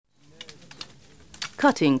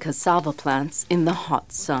cutting cassava plants in the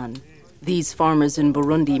hot sun. These farmers in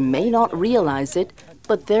Burundi may not realize it,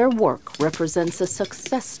 but their work represents a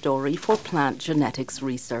success story for plant genetics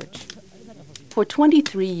research. For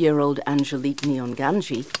 23-year-old Angelique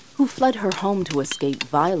Nyonganji, who fled her home to escape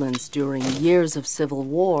violence during years of civil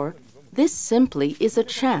war, this simply is a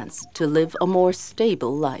chance to live a more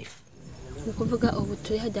stable life.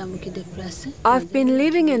 I've been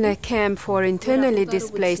living in a camp for internally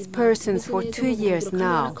displaced persons for 2 years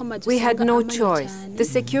now. We had no choice. The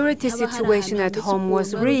security situation at home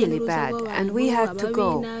was really bad and we had to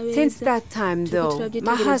go. Since that time, though,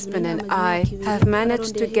 my husband and I have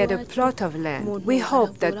managed to get a plot of land. We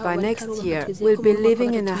hope that by next year we'll be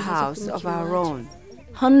living in a house of our own.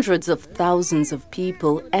 Hundreds of thousands of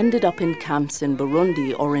people ended up in camps in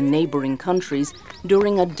Burundi or in neighboring countries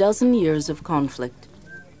during a dozen years of conflict.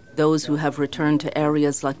 Those who have returned to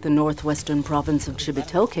areas like the northwestern province of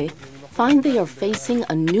Cibitoke find they are facing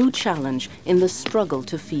a new challenge in the struggle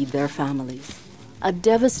to feed their families. A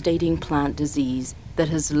devastating plant disease that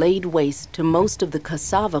has laid waste to most of the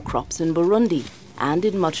cassava crops in Burundi and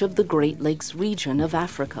in much of the Great Lakes region of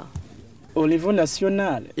Africa.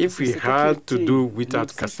 If we had to do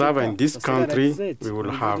without cassava in this country, we will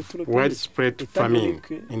have widespread famine.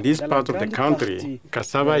 In this part of the country,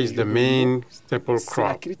 cassava is the main staple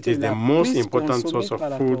crop. It is the most important source of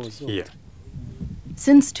food here.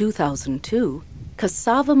 Since 2002,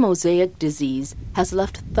 cassava mosaic disease has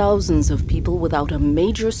left thousands of people without a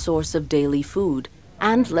major source of daily food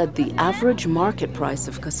and led the average market price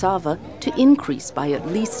of cassava to increase by at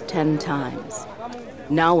least 10 times.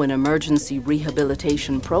 Now an emergency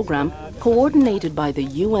rehabilitation program coordinated by the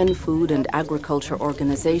UN Food and Agriculture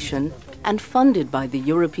Organization and funded by the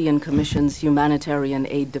European Commission's Humanitarian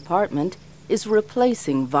Aid Department is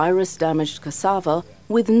replacing virus-damaged cassava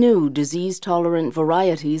with new disease-tolerant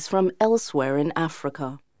varieties from elsewhere in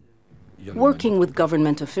Africa. Working with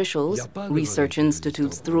government officials, research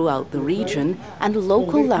institutes throughout the region, and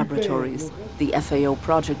local laboratories, the FAO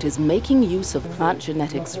project is making use of plant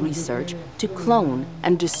genetics research to clone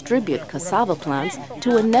and distribute cassava plants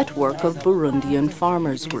to a network of Burundian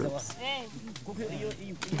farmers groups.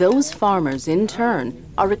 Those farmers, in turn,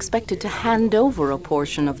 are expected to hand over a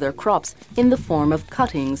portion of their crops in the form of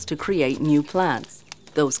cuttings to create new plants.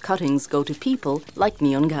 Those cuttings go to people like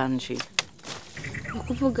Nyonganji.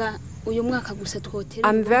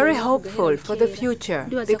 I'm very hopeful for the future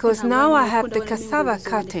because now I have the cassava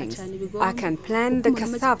cuttings. I can plant the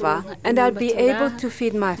cassava and I'll be able to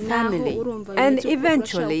feed my family. And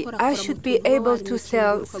eventually I should be able to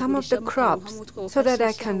sell some of the crops so that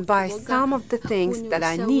I can buy some of the things that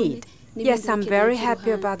I need. Yes, I'm very happy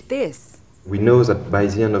about this. We know that by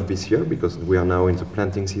the end of this year, because we are now in the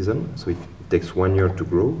planting season, so it takes 1 year to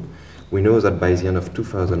grow, we know that by the end of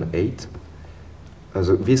 2008,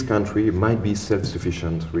 this country might be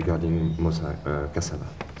self-sufficient regarding cassava.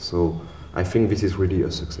 So I think this is really a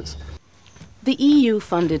success. The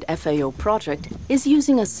EU-funded FAO project is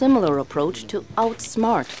using a similar approach to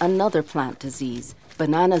outsmart another plant disease,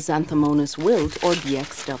 banana xanthomonas wilt or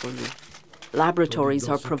BXW. Laboratories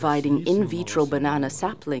are providing in vitro banana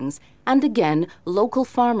saplings, and again, local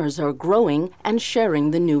farmers are growing and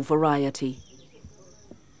sharing the new variety.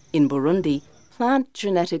 In Burundi, plant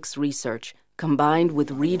genetics research combined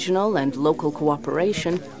with regional and local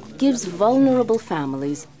cooperation, gives vulnerable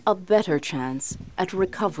families a better chance at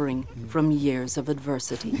recovering from years of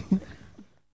adversity.